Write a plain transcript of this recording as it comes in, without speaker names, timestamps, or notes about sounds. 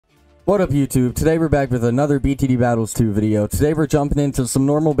What up YouTube? Today we're back with another BTD Battles 2 video. Today we're jumping into some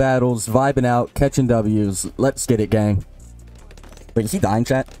normal battles, vibing out, catching W's. Let's get it, gang. Wait, is he dying,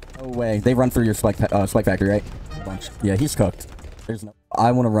 chat? No way. They run for your spike factory, right? Bunch. Yeah, he's cooked. There's no...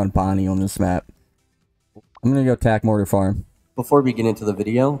 I want to run Bonnie on this map. I'm gonna go attack Mortar Farm. Before we get into the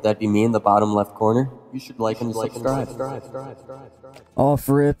video, that'd be me in the bottom left corner. You should like and subscribe. Off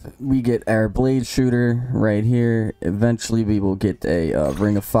rip, we get our blade shooter right here. Eventually we will get a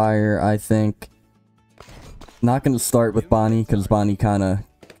ring of fire, I think. Not gonna start with Bonnie, because Bonnie kinda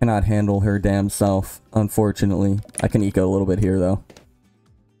cannot handle her damn self, unfortunately. I can eco a little bit here, though.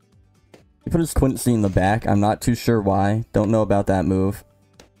 He put his Quincy in the back. I'm not too sure why. Don't know about that move.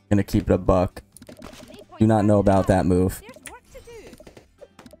 Gonna keep it a buck. Do not know about that move.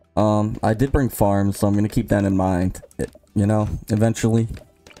 I did bring farms, so I'm gonna keep that in mind. You know, eventually.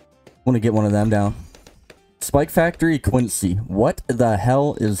 Want to get one of them down. Spike Factory Quincy. What the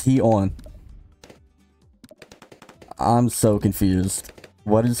hell is he on? I'm so confused.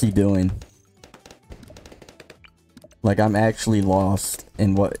 What is he doing? Like, I'm actually lost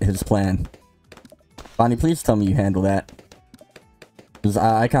in what his plan. Bonnie, please tell me you handle that. Because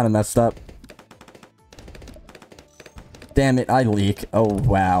I kind of messed up. Damn it, I leak. Oh,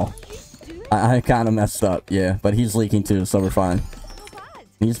 wow. I kind of messed up, yeah. But he's leaking too, so we're fine.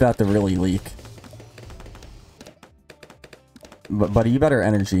 He's about to really leak. But buddy, you better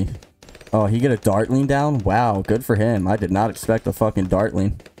energy. Oh, he get a Dartling down? Wow, good for him. I did not expect a fucking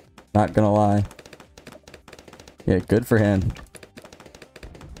Dartling. Not gonna lie. Yeah, good for him.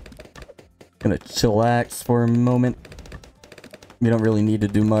 Gonna chillax for a moment. We don't really need to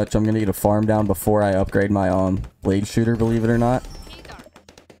do much. I'm gonna get a farm down before I upgrade my blade shooter, believe it or not.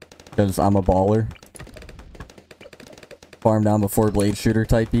 Because I'm a baller. Farm down before blade shooter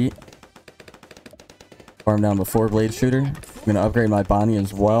type beat. Farm down before blade shooter. I'm gonna upgrade my Bonnie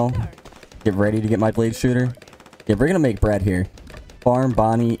as well. Get ready to get my blade shooter. Yeah, we're gonna make bread here. Farm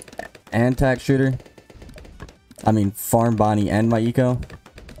Bonnie and tack shooter. I mean, farm Bonnie and my eco.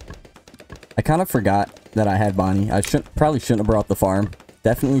 I kind of forgot that I had Bonnie. I probably shouldn't have brought the farm.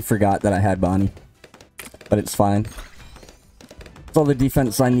 Definitely forgot that I had Bonnie. But it's fine. It's all the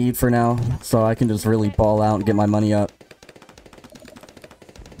defense I need for now, so I can just really ball out and get my money up.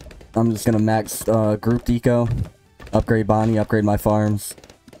 I'm just gonna max group deco, upgrade Bonnie, upgrade my farms.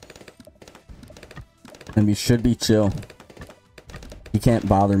 And we should be chill. He can't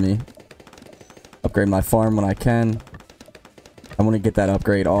bother me. Upgrade my farm when I can. I want to get that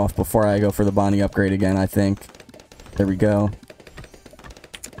upgrade off before I go for the Bonnie upgrade again, I think. There we go.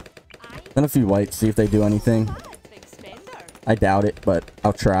 Then a few whites, see if they do anything. I doubt it, but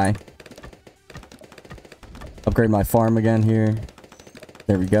I'll try. Upgrade my farm again here.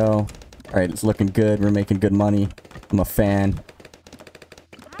 There we go. Alright, it's looking good. We're making good money. I'm a fan.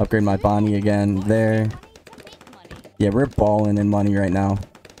 Upgrade my Bonnie again there. Yeah, we're balling in money right now.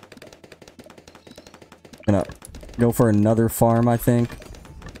 Gonna go for another farm, I think.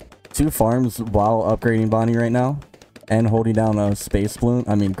 2 farms while upgrading Bonnie right now. And holding down a space bloon.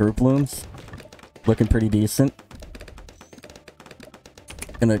 I mean, group Bloons. Looking pretty decent.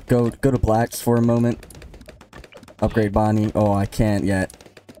 Gonna go to blacks for a moment. Upgrade Bonnie. Oh, I can't yet.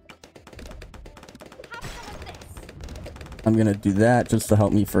 I'm gonna do that just to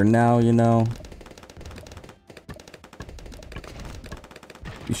help me for now, you know.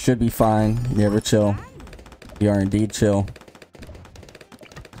 We should be fine. Yeah, we're chill. We are indeed chill.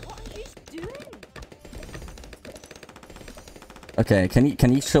 Okay, can he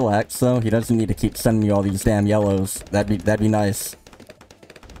chillax though? He doesn't need to keep sending me all these damn yellows. That'd be nice.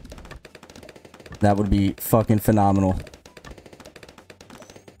 That would be fucking phenomenal.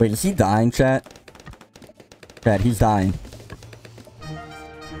 Wait, is he dying, chat? Chat, he's dying.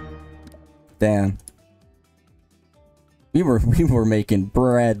 Damn. We were making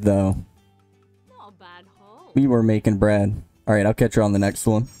bread though. We were making bread. Alright, I'll catch you on the next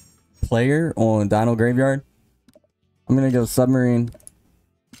one. Player on Dino Graveyard. I'm gonna go Submarine,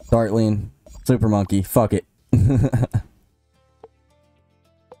 Dartling, Super Monkey. Fuck it.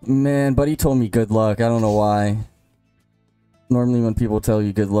 Man, buddy told me good luck. I don't know why. Normally when people tell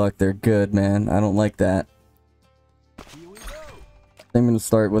you good luck, they're good, man. I don't like that. I'm gonna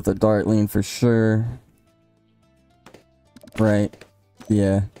start with a Dartling for sure. Right.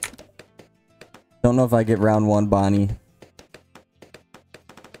 Yeah. Don't know if I get round 1 Bonnie.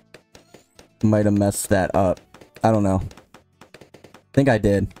 Might have messed that up. I don't know. I think I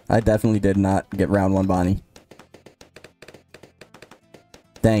did. I definitely did not get round 1 Bonnie.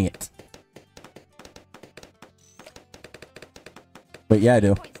 Dang it. But yeah, I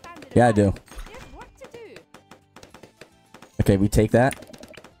do. Yeah, I do. Okay, we take that.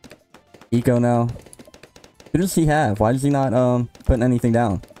 Eco now. Who does he have? Why does he not, putting anything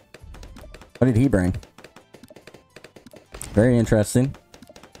down? What did he bring? Very interesting.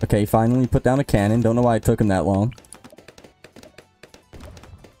 Okay, finally put down a cannon. Don't know why it took him that long.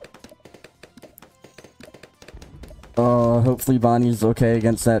 Hopefully Bonnie's okay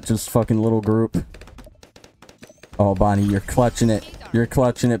against that just fucking little group. Oh, Bonnie, you're clutching it. You're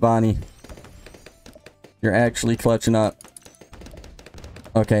clutching it, Bonnie. You're actually clutching up.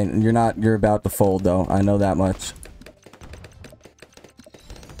 Okay, you're not. You're about to fold, though. I know that much.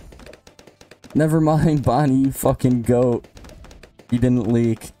 Never mind, Bonnie, you fucking goat. You didn't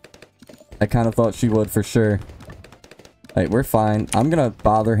leak. I kind of thought she would for sure. Alright, we're fine. I'm gonna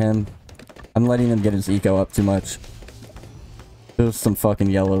bother him. I'm letting him get his eco up too much. There's some fucking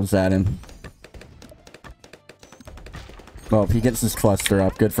yellows at him. Well, if he gets his cluster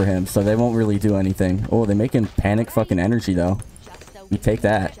up, good for him. So they won't really do anything. Oh, they making panic fucking energy, though. We take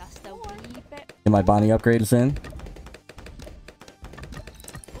that. And my Bonnie upgrade is in.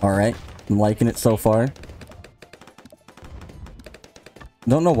 Alright. I'm liking it so far.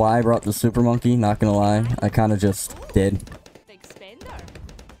 Don't know why I brought the Super Monkey, not gonna lie. I kind of just did.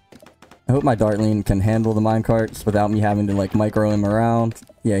 I hope my Dartling can handle the minecarts without me having to, like, micro him around.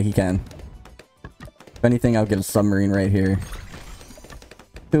 Yeah, he can. If anything, I'll get a submarine right here.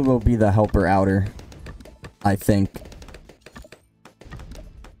 Who will be the helper outer? I think.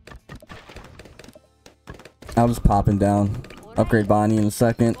 I'll just pop him down. Upgrade Bonnie in a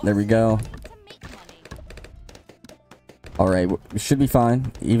second. There we go. Alright, we should be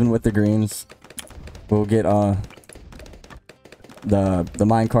fine. Even with the greens. We'll get, the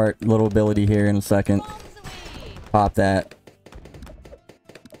minecart little ability here in a second. Pop that.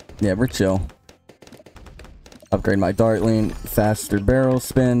 Yeah, we're chill. Upgrade my Dartling. Faster barrel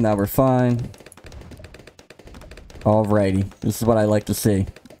spin. Now we're fine. Alrighty. This is what I like to see.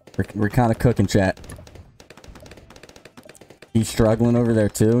 We're kind of cooking, chat. He's struggling over there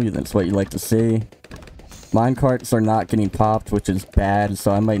too. That's what you like to see. Minecarts are not getting popped, which is bad.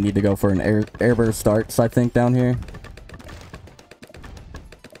 So I might need to go for an airburst starts, I think, down here.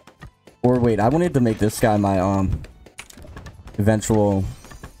 Or wait, I wanted to make this guy my, eventual...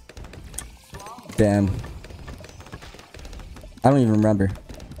 Damn. I don't even remember.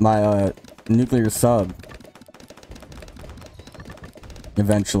 My, nuclear sub.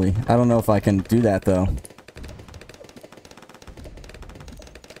 Eventually. I don't know if I can do that, though.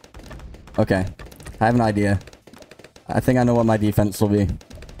 Okay. I have an idea. I think I know what my defense will be.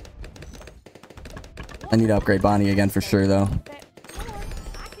 I need to upgrade Bonnie again for sure, though.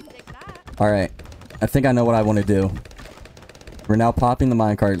 Alright. I think I know what I want to do. We're now popping the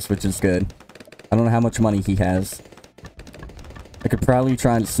minecarts, which is good. I don't know how much money he has. I could probably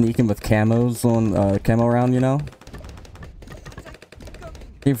try and sneak him with camos on camo round, you know?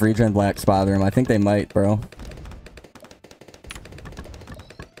 See if Regen Blacks bother him. I think they might, bro.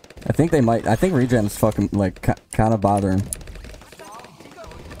 I think they might. I think Regen's fucking, like, kind of bother him.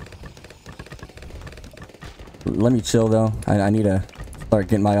 Let me chill, though. I need to start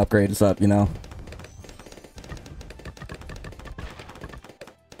getting my upgrades up, you know?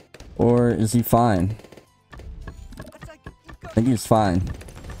 Or is he fine? I think he's fine.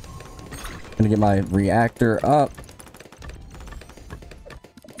 Gonna get my reactor up.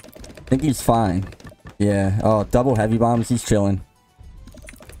 I think he's fine. Yeah. Oh, double heavy bombs. He's chilling.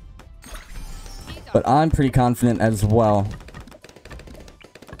 But I'm pretty confident as well.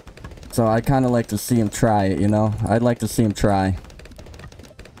 So I kind of like to see him try it, you know? I'd like to see him try.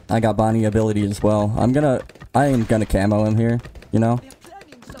 I got Bonnie ability as well. I am gonna camo him here, you know?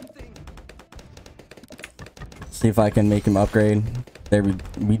 See if I can make him upgrade. There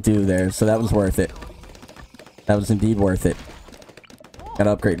we do there. So that was worth it. That was indeed worth it.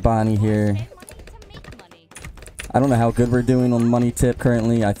 Gotta upgrade Bonnie here. I don't know how good we're doing on money tip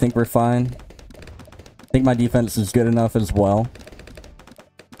currently. I think we're fine. I think my defense is good enough as well.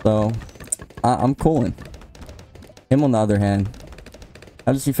 So, I'm cooling. Him on the other hand.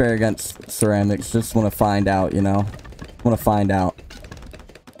 How does he fare against ceramics? Just want to find out, you know? Want to find out.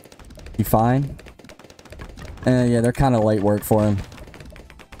 He fine? Yeah, they're kind of light work for him.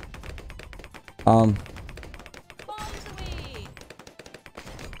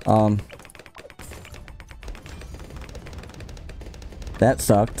 That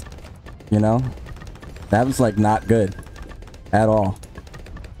sucked. You know? That was, like, not good. At all.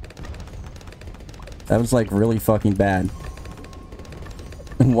 That was, like, really fucking bad.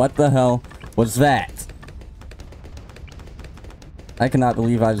 What the hell was that? I cannot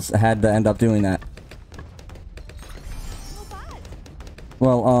believe I just had to end up doing that.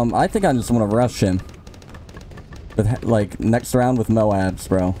 Well, I think I just want to rush him. With, like, next round with Moabs,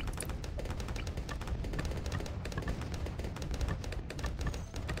 bro.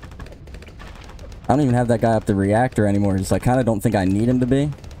 I don't even have that guy up the reactor anymore, because I kind of don't think I need him to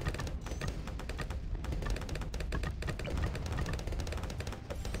be.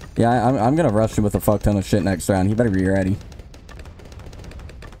 Yeah, I'm gonna rush him with a fuck ton of shit next round. He better be ready.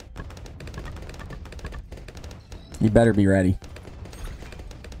 He better be ready.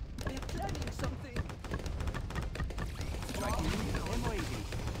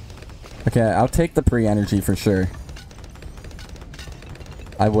 Okay, I'll take the pre-energy for sure.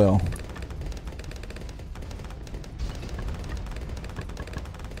 I will.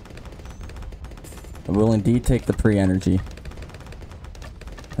 I will indeed take the pre-energy.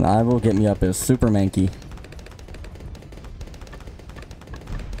 And I will get me up as Super Mankey.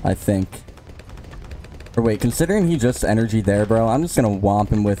 I think. Or wait, considering he just energy there, bro, I'm just gonna whomp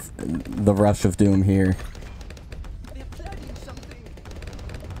him with the Rush of Doom here.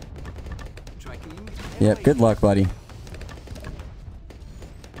 Yep, good luck, buddy.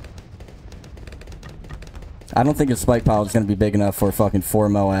 I don't think his spike pile is gonna be big enough for fucking 4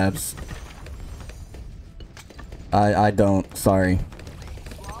 Moabs. I don't. Sorry.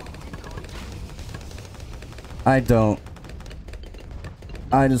 I don't.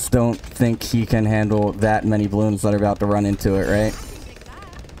 I just don't think he can handle that many balloons that are about to run into it, right?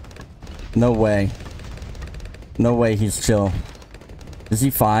 No way. No way he's chill. Is he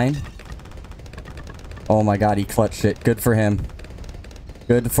fine? Oh my god, he clutched it. Good for him.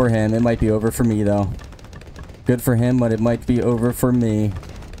 Good for him. It might be over for me, though. Good for him, but it might be over for me.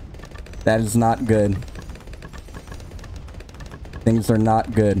 That is not good. Things are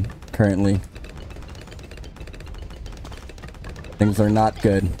not good, currently. Things are not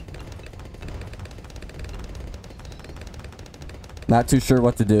good. Not too sure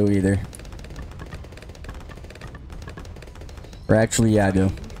what to do either. Or actually, yeah, I do.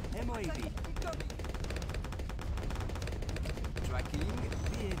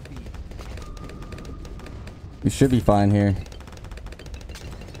 We should be fine here.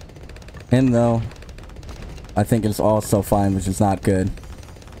 Him, though, I think is also fine, which is not good.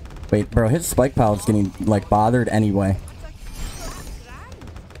 Wait, bro, his spike pile is getting, like, bothered anyway.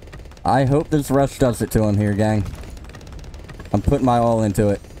 I hope this rush does it to him here, gang. I'm putting my all into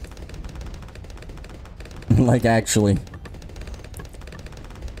it. Like, actually.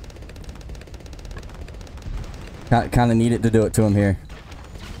 Kinda need it to do it to him here.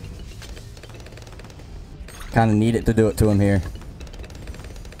 Kinda need it to do it to him here.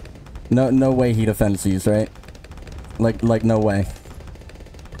 No way he defends these, right? Like, no way.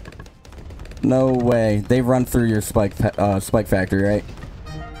 No way. They run through your spike factory, right?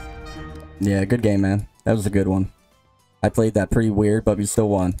 Yeah, good game, man. That was a good one. I played that pretty weird, but we still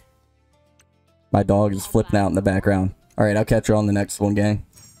won. My dog is flipping out in the background. Alright, I'll catch you on the next one, gang.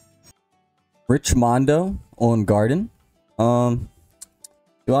 Richmondo on Garden. Do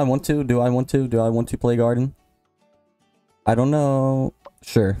I want to? Do I want to play Garden? I don't know.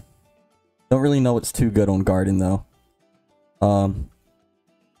 Sure. Don't really know what's too good on Garden, though.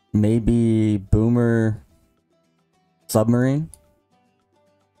 Maybe Boomer Submarine?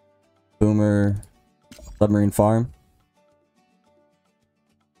 Boomer Submarine Farm.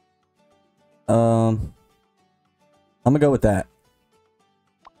 I'm gonna go with that.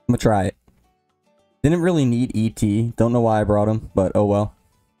 I'm gonna try it. Didn't really need ET. Don't know why I brought him, but oh well.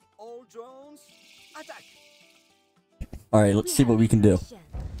 Alright, let's see what we can do.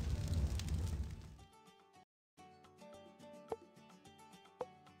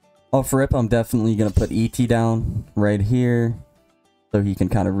 Off rip, I'm definitely gonna put ET down right here, so he can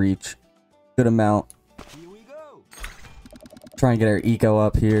kind of reach good amount. Try and get our eco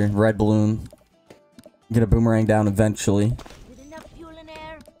up here. Red balloon. Get a boomerang down eventually.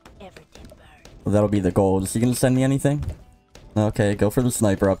 Well, that'll be the goal. Is he gonna send me anything? Okay, go for the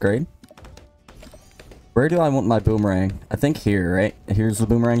sniper upgrade. Where do I want my boomerang? I think here, right? Here's the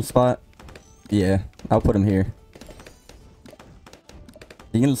boomerang spot. Yeah, I'll put him here.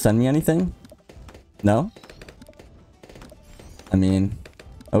 You gonna send me anything? No? I mean,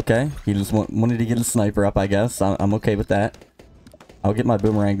 okay. He just wanted to get a sniper up, I guess. I'm okay with that. I'll get my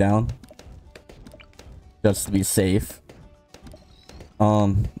boomerang down. Just to be safe.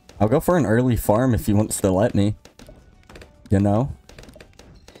 I'll go for an early farm if he wants to let me. You know?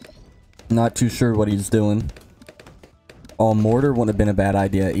 Not too sure what he's doing. Oh, Mortar wouldn't have been a bad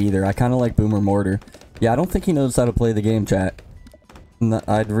idea either. I kind of like Boomer Mortar. Yeah, I don't think he knows how to play the game, chat.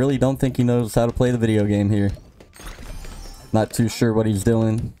 I really don't think he knows how to play the video game here. Not too sure what he's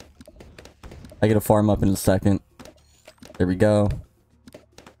doing. I get a farm up in a second. There we go.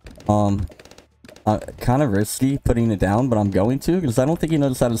 Kind of risky putting it down, but I'm going to, because I don't think he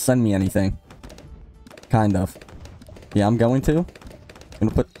knows how to send me anything. Kind of. Yeah, I'm going to.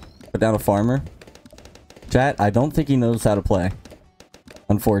 Gonna put down a farmer. Chat, I don't think he knows how to play.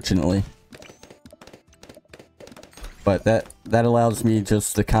 Unfortunately. But that allows me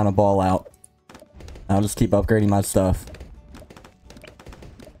just to kind of ball out. I'll just keep upgrading my stuff.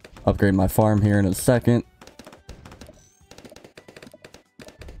 Upgrade my farm here in a second.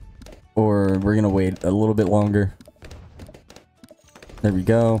 Or we're gonna wait a little bit longer. There we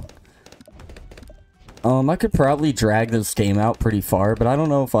go. I could probably drag this game out pretty far, but I don't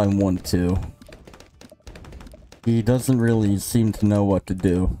know if I want to. He doesn't really seem to know what to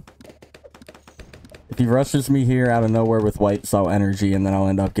do. If he rushes me here out of nowhere with white cell energy, and then I'll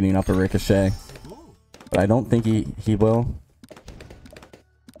end up getting up a ricochet. But I don't think he will.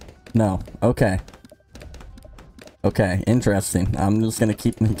 No. Okay. Okay, interesting. I'm just gonna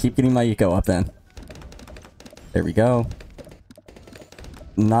keep getting my eco up then. There we go.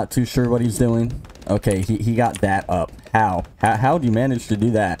 Not too sure what he's doing. Okay, he got that up. How do you manage to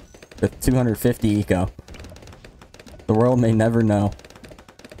do that with 250 eco? The world may never know.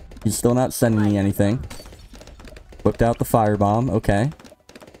 He's still not sending me anything. Whipped out the firebomb. Okay.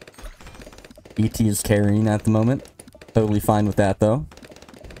 ET is carrying at the moment. Totally fine with that though.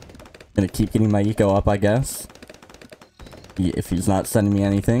 Gonna keep getting my eco up, I guess. If he's not sending me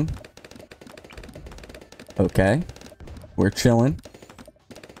anything. Okay. We're chilling.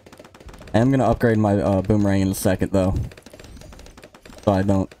 I'm gonna upgrade my boomerang in a second though. So I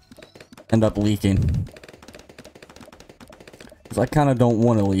don't end up leaking. Because I kind of don't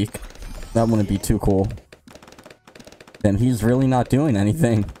want to leak. That wouldn't be too cool. Then he's really not doing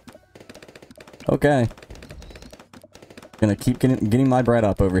anything. Okay. Gonna keep getting my bread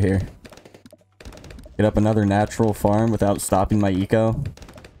up over here. Get up another natural farm without stopping my eco.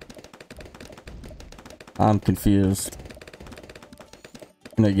 I'm confused.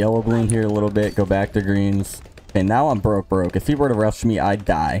 Gonna yellow bloom here a little bit, go back to greens. Okay, now I'm broke. If he were to rush me, I'd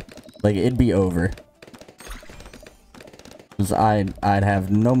die. Like, it'd be over. Because I'd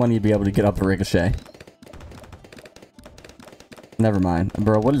have no money to be able to get up the ricochet. Never mind.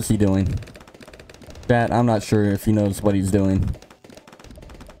 Bro, what is he doing? Chat, I'm not sure if he knows what he's doing.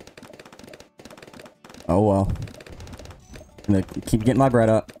 Oh well. Gonna keep getting my bread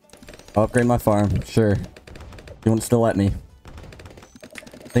up. I'll upgrade my farm, sure. He won't still let me.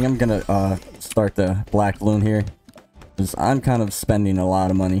 I think I'm gonna start the black balloon here. Because I'm kind of spending a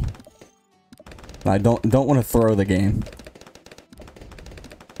lot of money. I don't want to throw the game.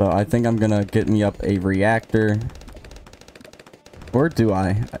 So I think I'm gonna get me up a reactor. Or do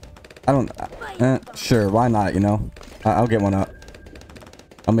I? I don't... sure, why not, you know? I'll get one up.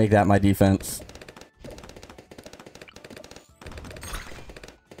 I'll make that my defense.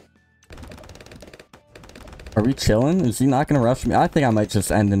 Are we chilling? Is he not gonna rush me? I think I might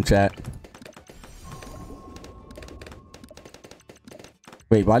just end in chat.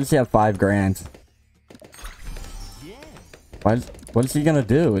 Wait, why does he have 5 grand? What is he gonna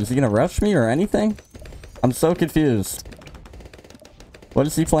do? Is he gonna rush me or anything? I'm so confused. What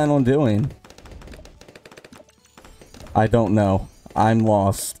does he plan on doing? I don't know. I'm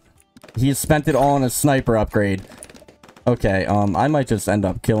lost. He spent it all on a sniper upgrade. Okay, I might just end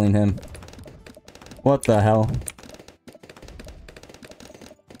up killing him. What the hell?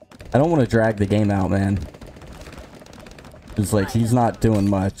 I don't want to drag the game out, man. It's like, he's not doing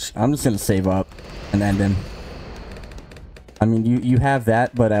much. I'm just gonna save up and end him. I mean, you have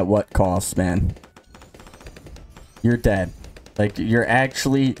that, but at what cost, man? You're dead. Like, you're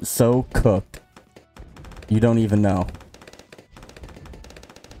actually so cooked. You don't even know.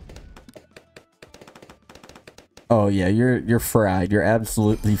 Oh yeah, you're fried. You're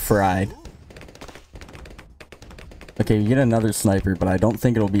absolutely fried. Okay, you get another sniper, but I don't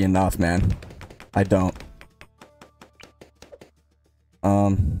think it'll be enough, man. I don't.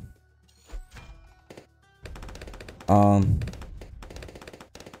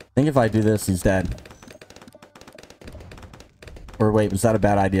 I think if I do this, he's dead. Or wait, was that a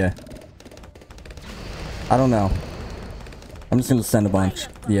bad idea? I don't know. I'm just gonna send a bunch.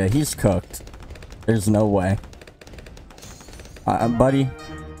 Yeah, he's cooked. There's no way. Buddy,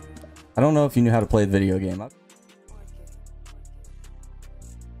 I don't know if you knew how to play the video game.